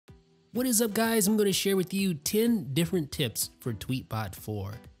What is up, guys? I'm going to share with you 10 different tips for Tweetbot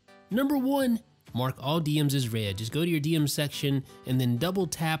 4. Number 1, mark all DMs as read. Just go to your DM section and then double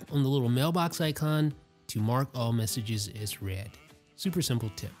tap on the little mailbox icon to mark all messages as read. Super simple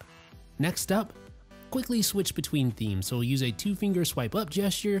tip. Next up, quickly switch between themes. So use a 2-finger swipe up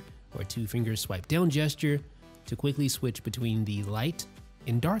gesture or a 2-finger swipe down gesture to quickly switch between the light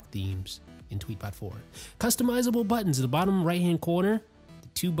and dark themes in Tweetbot 4. Customizable buttons at the bottom right hand corner.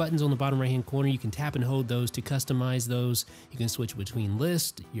 2 buttons on the bottom right hand corner, you can tap and hold those to customize those. You can switch between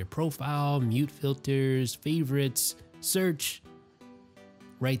list, your profile, mute filters, favorites, search,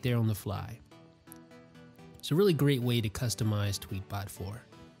 right there on the fly. It's a really great way to customize Tweetbot 4.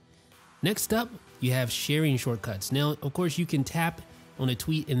 Next up, you have sharing shortcuts. Now, of course, you can tap on a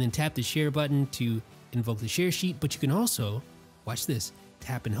tweet and then tap the share button to invoke the share sheet, but you can also, watch this,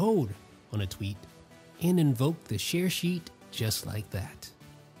 tap and hold on a tweet and invoke the share sheet just like that.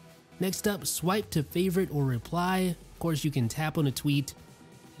 Next up, swipe to favorite or reply. Of course, you can tap on a tweet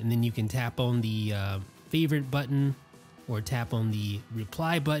and then you can tap on the favorite button or tap on the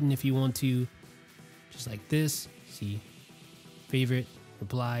reply button if you want to, just like this. See, favorite,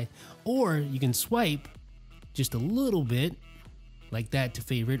 reply, or you can swipe just a little bit like that to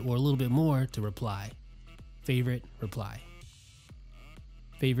favorite or a little bit more to reply. Favorite, reply.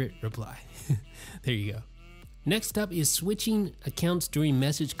 Favorite, reply. There you go. Next up is switching accounts during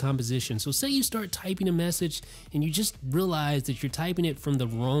message composition. So say you start typing a message and you just realize that you're typing it from the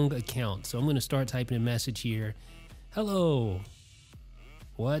wrong account. So I'm going to start typing a message here. Hello,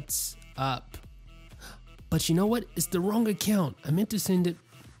 what's up? But you know what? It's the wrong account. I meant to send it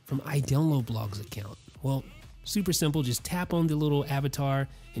from iDownloadBlog's account. Well, super simple. Just tap on the little avatar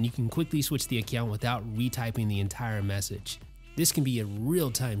and you can quickly switch the account without retyping the entire message. This can be a real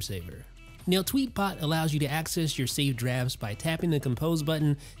time saver. Now, Tweetbot allows you to access your saved drafts by tapping the compose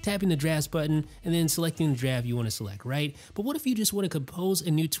button, tapping the drafts button, and then selecting the draft you want to select, right? But what if you just want to compose a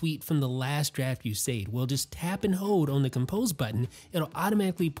new tweet from the last draft you saved? Well, just tap and hold on the compose button. It'll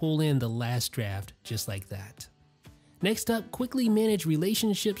automatically pull in the last draft just like that. Next up, quickly manage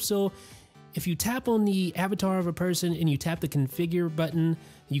relationships. So if you tap on the avatar of a person and you tap the configure button,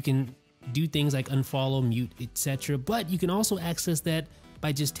 you can do things like unfollow, mute, etc. But you can also access that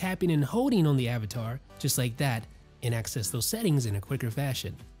by just tapping and holding on the avatar, just like that, and access those settings in a quicker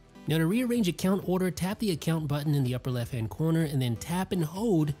fashion. Now to rearrange account order, tap the account button in the upper left hand corner and then tap and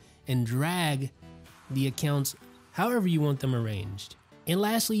hold and drag the accounts however you want them arranged. And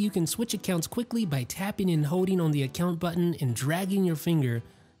lastly, you can switch accounts quickly by tapping and holding on the account button and dragging your finger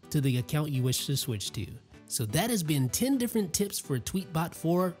to the account you wish to switch to. So that has been 10 different tips for Tweetbot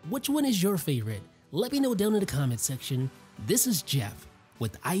 4. Which one is your favorite? Let me know down in the comment section. This is Jeff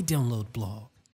with iDownloadBlog.